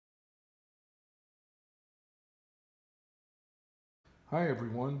Hi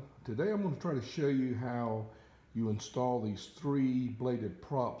everyone. Today I'm going to try to show you how you install these three bladed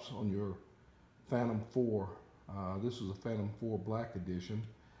props on your Phantom 4. This is a Phantom 4 Black Edition.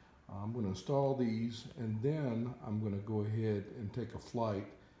 I'm going to install these and then I'm going to go ahead and take a flight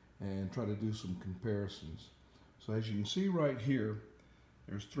and try to do some comparisons. So as you can see right here,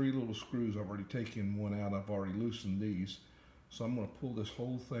 there's three little screws. I've already taken one out. I've already loosened these. So I'm going to pull this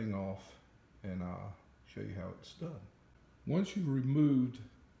whole thing off and show you how it's done. Once you've removed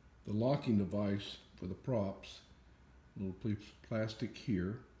the locking device for the props, little plastic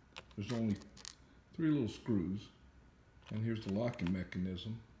here, there's only three little screws, and here's the locking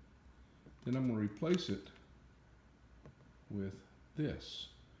mechanism. Then I'm going to replace it with this,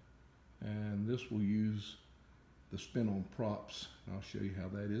 and this will use the spin-on props. I'll show you how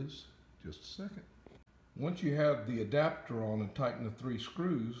that is in just a second. Once you have the adapter on and tighten the three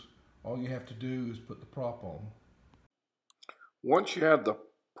screws, all you have to do is put the prop on. Once you have the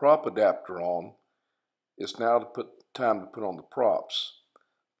prop adapter on, it's now time to put on the props.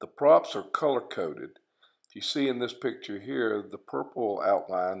 The props are color-coded. If you see in this picture here, the purple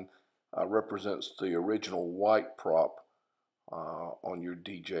outline represents the original white prop on your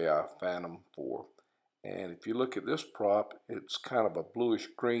DJI Phantom 4. And if you look at this prop, it's kind of a bluish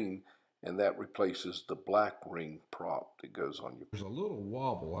green, and that replaces the black ring prop that goes on your. There's a little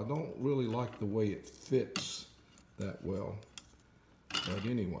wobble. I don't really like the way it fits that well. But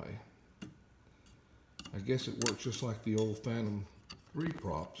anyway, I guess it works just like the old Phantom 3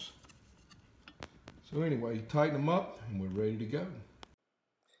 props. So anyway, tighten them up and we're ready to go.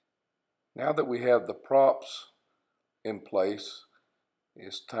 Now that we have the props in place,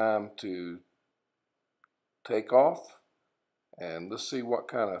 it's time to take off and let's see what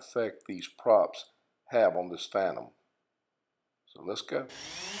kind of effect these props have on this Phantom. So let's go.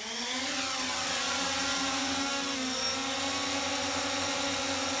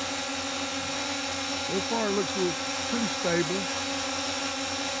 So far it looks pretty stable.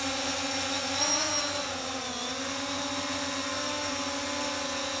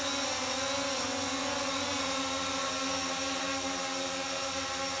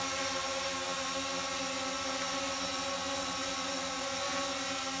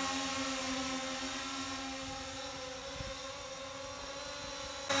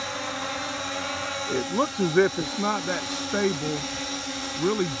 It looks as if it's not that stable,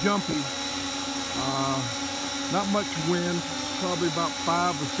 really jumpy. Not much wind, probably about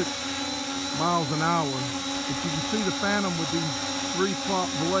 5 or 6 miles an hour. But you can see the Phantom with these three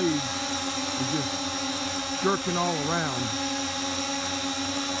prop blades is just jerking all around.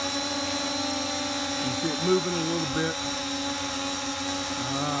 You see it moving a little bit.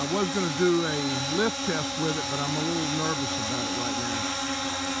 I was going to do a lift test with it, but I'm a little nervous about it right now.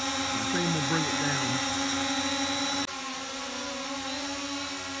 I think I'm going to bring it down.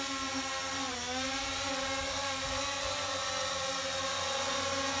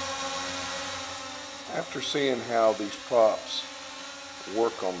 After seeing how these props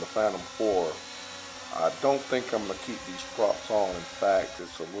work on the Phantom 4, I don't think I'm going to keep these props on. In fact,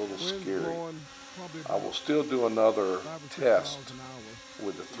 it's a little scary. I will still do another test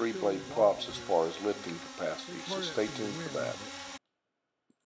with the three blade props as far as lifting capacity, so stay tuned for that.